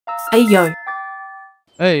Hey yo.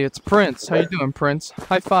 Hey, it's Prince. How you doing, Prince?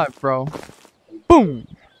 High five, bro. Boom!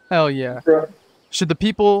 Hell yeah. Should the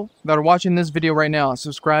people that are watching this video right now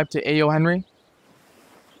subscribe to AyooHenry?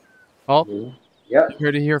 Oh, Yeah. you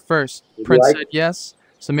heard it here first. Prince said yes,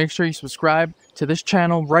 so make sure you subscribe to this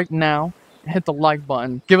channel right now and hit the like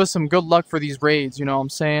button. Give us some good luck for these raids, you know what I'm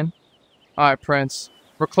saying? Alright, Prince.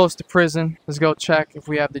 We're close to prison. Let's go check if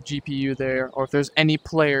we have the GPU there or if there's any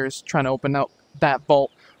players trying to open up that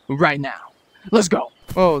vault right now. Let's go!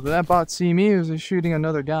 Oh, did that bot see me or was he shooting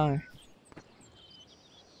another guy?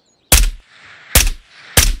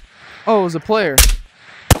 Oh, it was a player.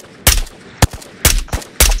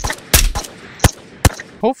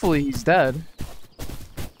 Hopefully he's dead.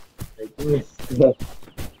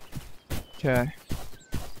 Okay.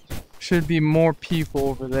 Should be more people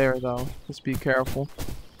over there though. Let's be careful.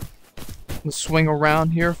 Let's swing around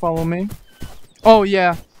here, follow me. Oh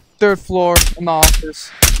yeah, 3rd floor in the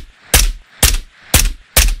office.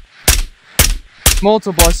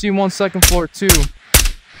 Multiple, I see 1 2nd floor too.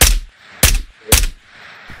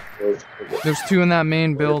 There's 2 in that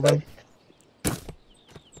main building.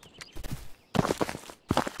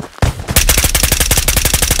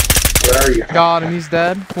 Where are you? Got him, he's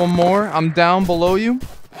dead. 1 more, I'm down below you.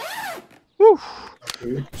 Woo.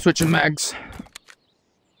 Switching mags.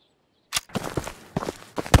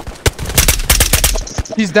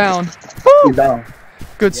 He's down. Woo. He's down.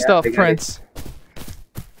 Good Yeah, stuff, they got Prince.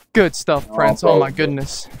 Good stuff, Prince. Oh my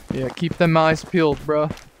goodness. Yeah, keep them eyes peeled, bro.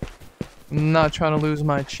 I'm not trying to lose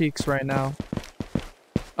my cheeks right now.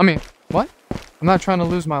 I mean, what? I'm not trying to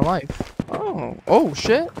lose my life. Oh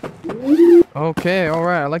shit. Okay,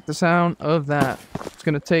 alright. I like the sound of that. Just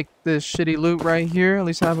gonna take this shitty loot right here. At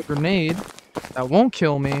least I have a grenade that won't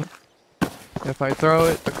kill me if I throw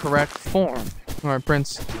it the correct form. Alright,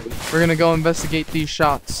 Prince. We're gonna go investigate these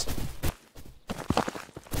shots.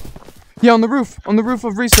 Yeah, on the roof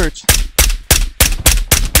of research.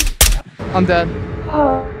 I'm dead.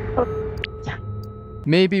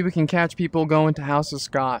 Maybe we can catch people going to House of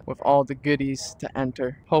Scott with all the goodies to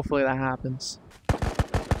enter. Hopefully that happens.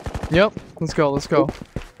 Yep, let's go, let's go.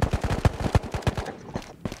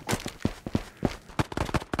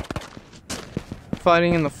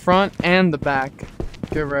 Fighting in the front and the back.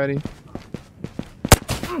 Get ready.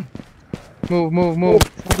 Move, move, move.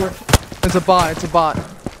 It's a bot, it's a bot.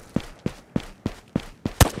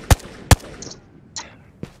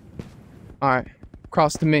 Alright,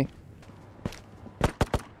 cross to me.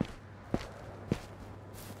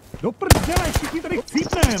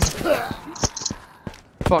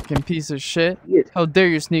 Fucking piece of shit. How dare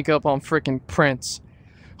you sneak up on frickin' Prince?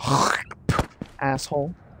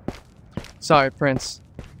 Asshole. Sorry, Prince.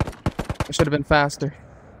 I should have been faster.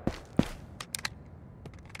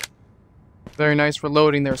 Very nice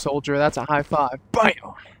reloading there, soldier. That's a high five. Bam!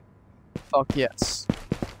 Fuck yes.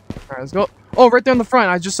 Alright, let's go. Oh, right there in the front.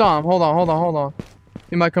 I just saw him. Hold on, hold on, hold on.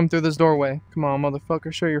 He might come through this doorway. Come on,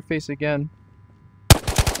 motherfucker. Show your face again.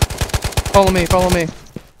 Follow me, follow me.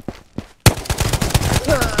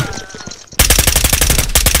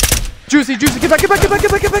 Juicy, juicy. Get back, get back, get back,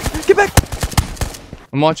 get back, get back, get back.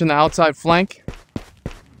 I'm watching the outside flank.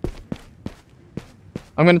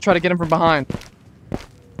 I'm gonna try to get him from behind.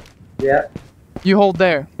 Yeah. You hold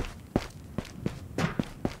there.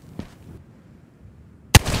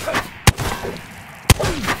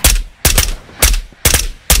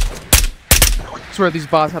 I swear these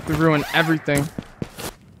bots have to ruin everything.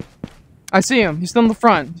 I see him. He's still in the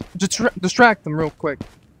front. Distract them real quick.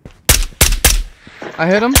 I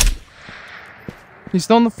hit him. He's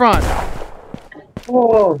still in the front.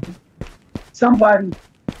 Oh,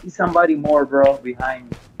 somebody more, bro,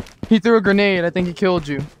 behind. He threw a grenade. I think he killed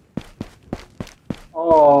you.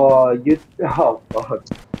 Oh, oh, fuck.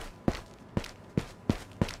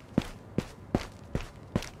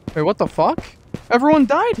 Wait, what the fuck? Everyone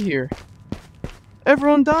died here.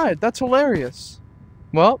 Everyone died. That's hilarious.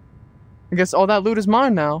 Well, I guess all that loot is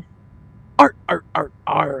mine now. Arg, arg, arg,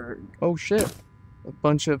 arg. Oh shit. A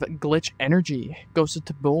bunch of glitch energy. Ghosts of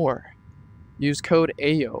Tabor. Use code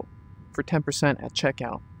AYO for 10% at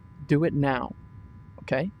checkout. Do it now.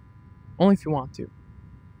 Okay? Only if you want to.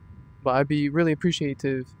 But I'd be really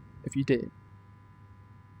appreciative if you did.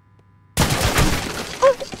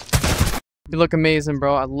 You look amazing,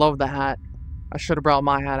 bro. I love the hat. I should have brought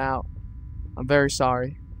my hat out. I'm very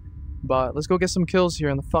sorry. But let's go get some kills here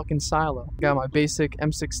in the fucking silo. Got my basic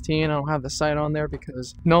M16. I don't have the sight on there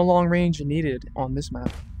because no long range needed on this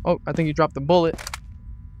map. Oh, I think you dropped the bullet.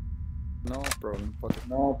 No problem.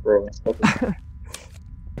 No problem.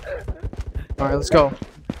 Alright, let's go.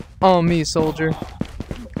 On me, soldier.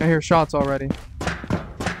 I hear shots already.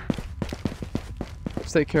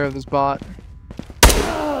 Let's take care of this bot.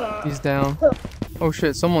 He's down. Oh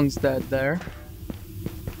shit, someone's dead there.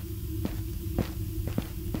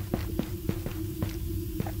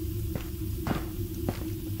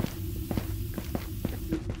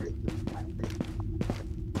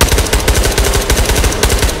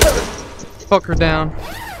 Fuck her down.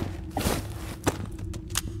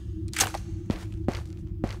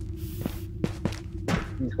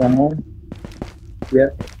 He's going home.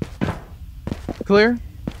 Yep. Clear?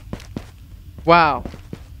 Wow.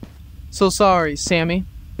 So sorry, Sammy.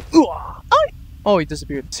 Oh, he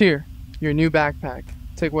disappeared. It's here. Your new backpack.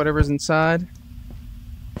 Take whatever's inside.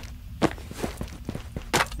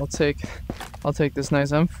 I'll take this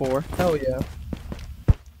nice M4. Hell yeah.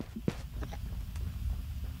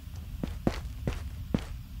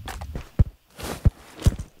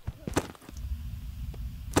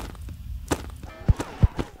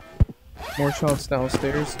 More shots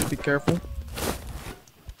downstairs. Be careful.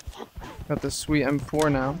 Got this sweet M4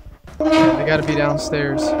 now. Yeah, they gotta be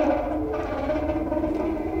downstairs.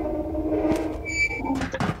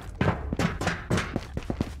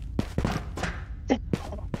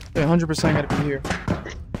 They 100% gotta be here.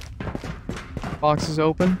 Box is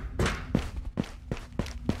open.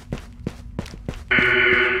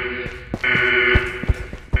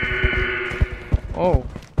 Oh,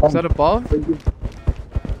 is that above?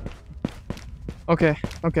 Okay,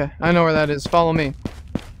 okay, I know where that is. Follow me.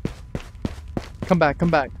 Come back, come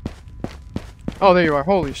back. Oh, there you are.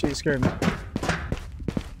 Holy shit, you scared me.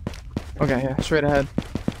 Okay, yeah, straight ahead.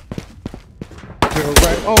 We are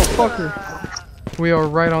right. Oh, fucker. We are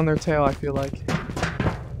right on their tail, I feel like.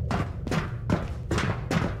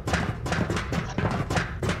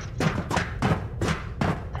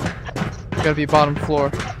 Gotta be bottom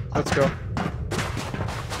floor. Let's go.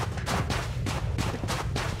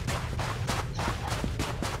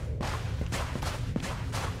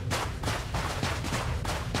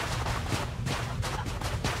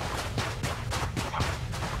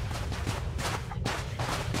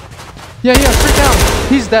 Yeah, freak out.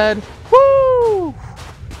 He's dead. Woo!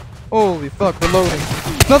 Holy fuck, we're loading.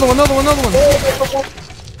 Another one.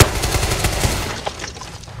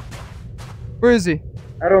 Where is he?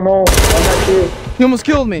 I don't know. I'm not sure. He almost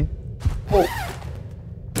killed me. Oh.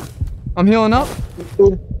 I'm healing up.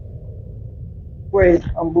 Wait,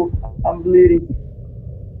 I'm bleeding.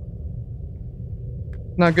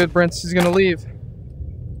 Not good, Brent. He's gonna leave.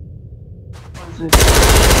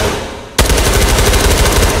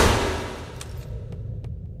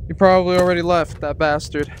 He probably already left, that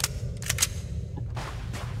bastard.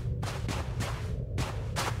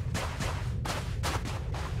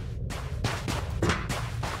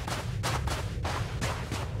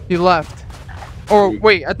 He left. Or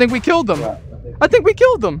wait, I think we killed him. I think we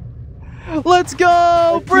killed him. Let's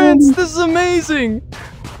go, Prince. This is amazing.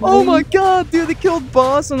 Oh my god, dude, they killed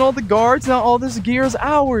boss and all the guards. Now all this gear is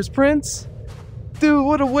ours, Prince. Dude,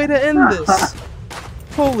 what a way to end this.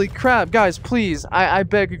 Holy crap, guys, please, I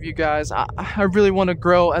beg of you guys, I really want to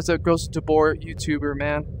grow as a Ghosts of Tabor YouTuber,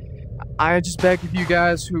 man. I just beg of you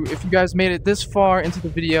guys if you guys made it this far into the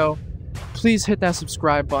video, please hit that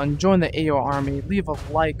subscribe button, join the AyooHenry, leave a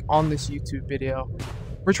like on this YouTube video.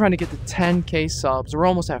 We're trying to get to 10k subs, we're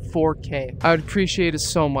almost at 4k. I would appreciate it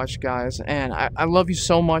so much, guys, and I love you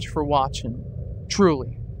so much for watching.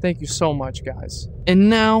 Truly, thank you so much, guys. And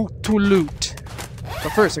now, to loot.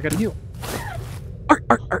 But first, I gotta heal.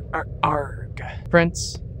 Arg.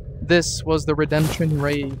 Prince, this was the redemption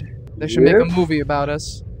raid. They should make a movie about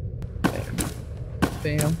us.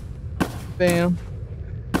 Bam. Bam.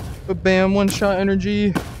 Bam. One shot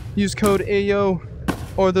energy. Use code AYO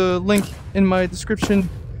or the link in my description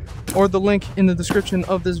or the link in the description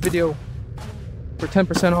of this video for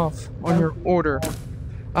 10% off on your order.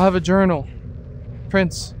 I have a journal.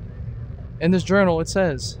 Prince, in this journal it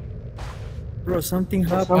says, bro, something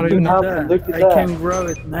happened. I can't grab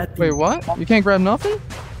it, nothing. Wait, what? You can't grab nothing?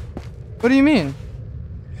 What do you mean?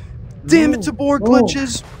 Damn it, Tabor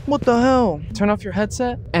glitches! What the hell? Turn off your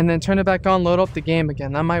headset and then turn it back on, load up the game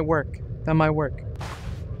again. That might work. That might work.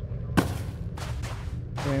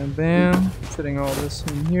 Bam, bam. Fitting all this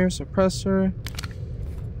in here. Suppressor.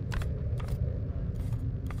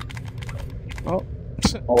 Oh.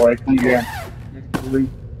 Oh, I see you.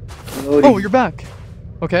 Oh, you're back.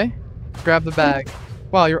 Okay. Grab the bag.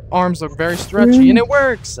 Wow, your arms look very stretchy, and it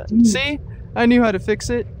works! See? I knew how to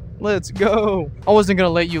fix it. Let's go. I wasn't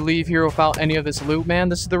gonna let you leave here without any of this loot, man.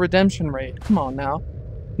 This is the redemption raid. Come on now.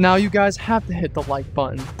 Now you guys have to hit the like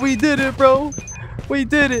button. We did it, bro! We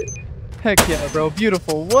did it! Heck yeah, bro.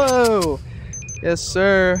 Beautiful. Whoa! Yes,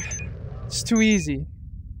 sir. It's too easy.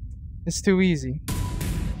 It's too easy.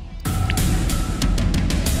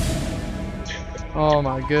 Oh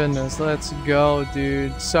my goodness, let's go,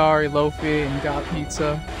 dude. Sorry, Lofi and Got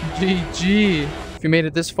Pizza. GG. If you made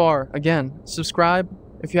it this far, again, subscribe.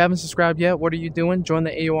 If you haven't subscribed yet, what are you doing? Join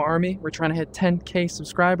the AO Army. We're trying to hit 10K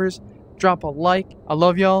subscribers. Drop a like. I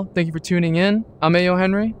love y'all. Thank you for tuning in. I'm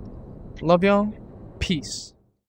AyooHenry. Love y'all. Peace.